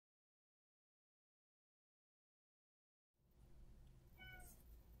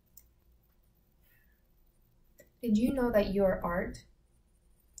Did you know that your art,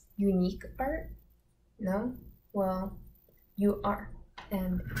 unique art? No? Well, you are,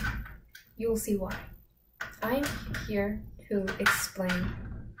 and you'll see why. I'm here to explain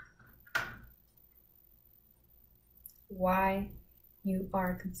why you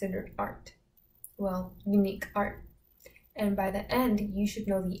are considered art. Well, unique art. And by the end, you should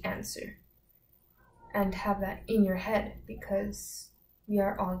know the answer and have that in your head because we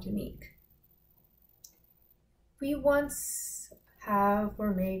are all unique. We once have,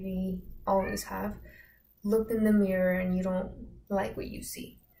 or maybe always have, looked in the mirror and you don't like what you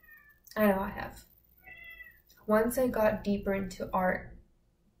see. I know I have. Once I got deeper into art,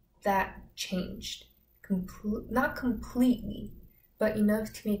 that changed. Not completely, but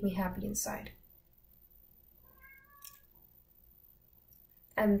enough to make me happy inside.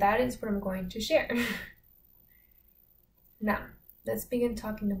 And that is what I'm going to share. Now, let's begin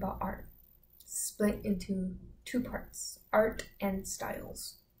talking about art, split into two parts, art and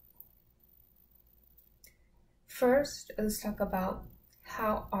styles. First, let's talk about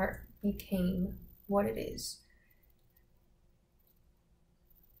how art became what it is.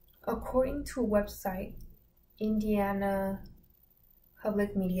 According to a website,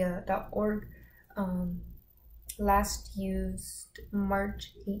 indianapublicmedia.org, last used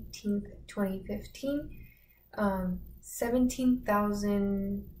March 18th, 2015,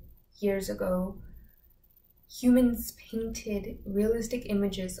 17,000 years ago, humans painted realistic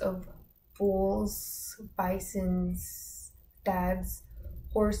images of bulls, bisons, stags,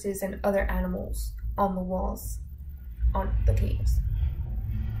 horses, and other animals on the walls on the caves,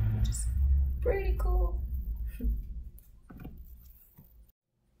 which is pretty cool.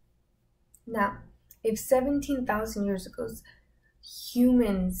 Now, if 17,000 years ago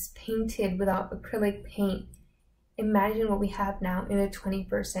humans painted without acrylic paint, imagine what we have now in the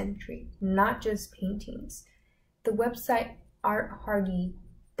 21st century, not just paintings. The website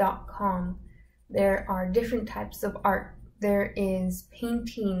arthardy.com, there are different types of art. There is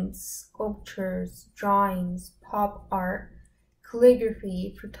paintings, sculptures, drawings, pop art,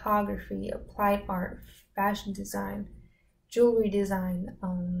 calligraphy, photography, applied art, fashion design, jewelry design,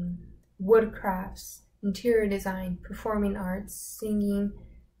 woodcrafts, interior design, performing arts, singing,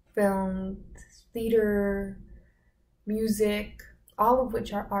 film, theater, music, all of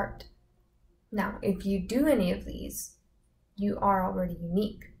which are art. Now, if you do any of these, you are already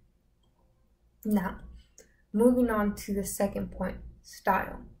unique. Now, moving on to the second point,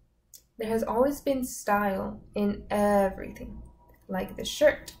 style. There has always been style in everything, like the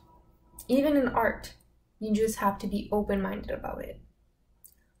shirt. Even in art, you just have to be open-minded about it.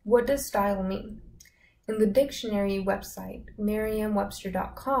 What does style mean? In the dictionary website,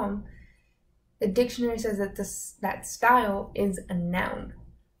 merriam-webster.com, the dictionary says that style is a noun,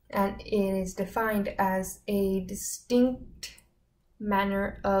 and it is defined as a distinct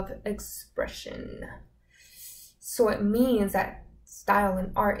manner of expression. So it means that style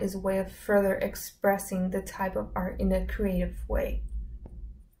in art is a way of further expressing the type of art in a creative way.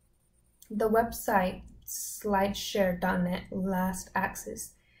 The website slideshare.net last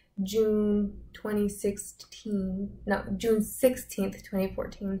access June 16th,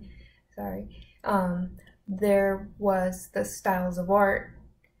 2014, there was the styles of art,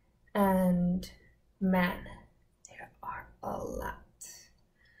 and man, there are a lot.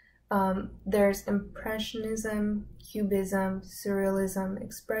 There's Impressionism, Cubism, Surrealism,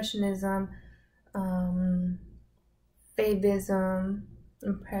 Expressionism, Fauvism,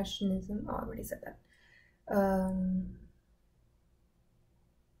 Impressionism, I already said that,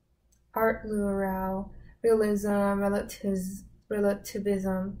 Art Nouveau, Realism,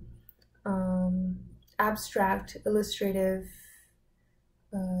 Relativism, Abstract, Illustrative,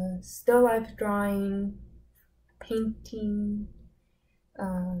 Still Life Drawing, Painting,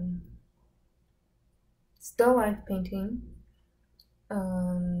 Still Life Painting,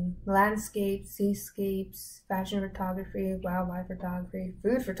 Landscape, Seascapes, Fashion Photography, Wildlife Photography,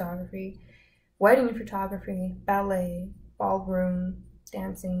 Food Photography, Wedding Photography, Ballet, Ballroom,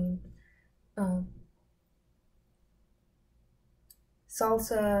 Dancing,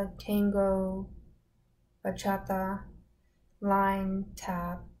 Salsa, Tango, Bachata, Line,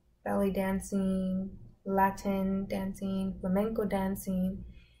 Tap, Belly Dancing, Latin Dancing, Flamenco Dancing,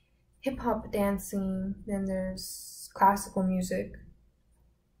 Hip-Hop Dancing, then there's classical music,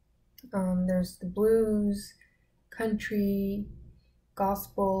 there's the blues, country,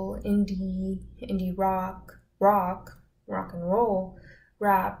 gospel, indie rock, rock and roll,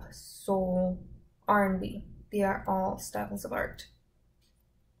 rap, soul, R&B. They are all styles of art.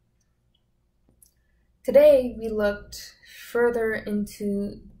 Today we looked further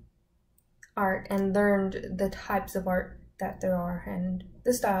into art and learned the types of art that there are and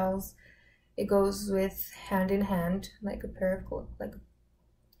the styles. It goes with hand in hand, like a pair of like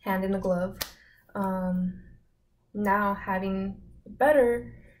hand in a glove. Now having a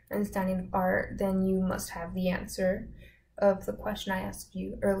better understanding of art, then you must have the answer of the question I asked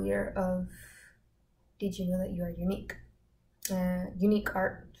you earlier of, did you know that you are unique? Unique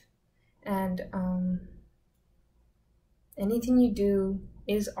art. And anything you do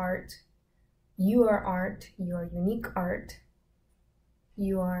is art. You are art. You are unique art.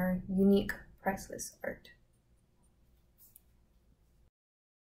 You are unique, priceless art.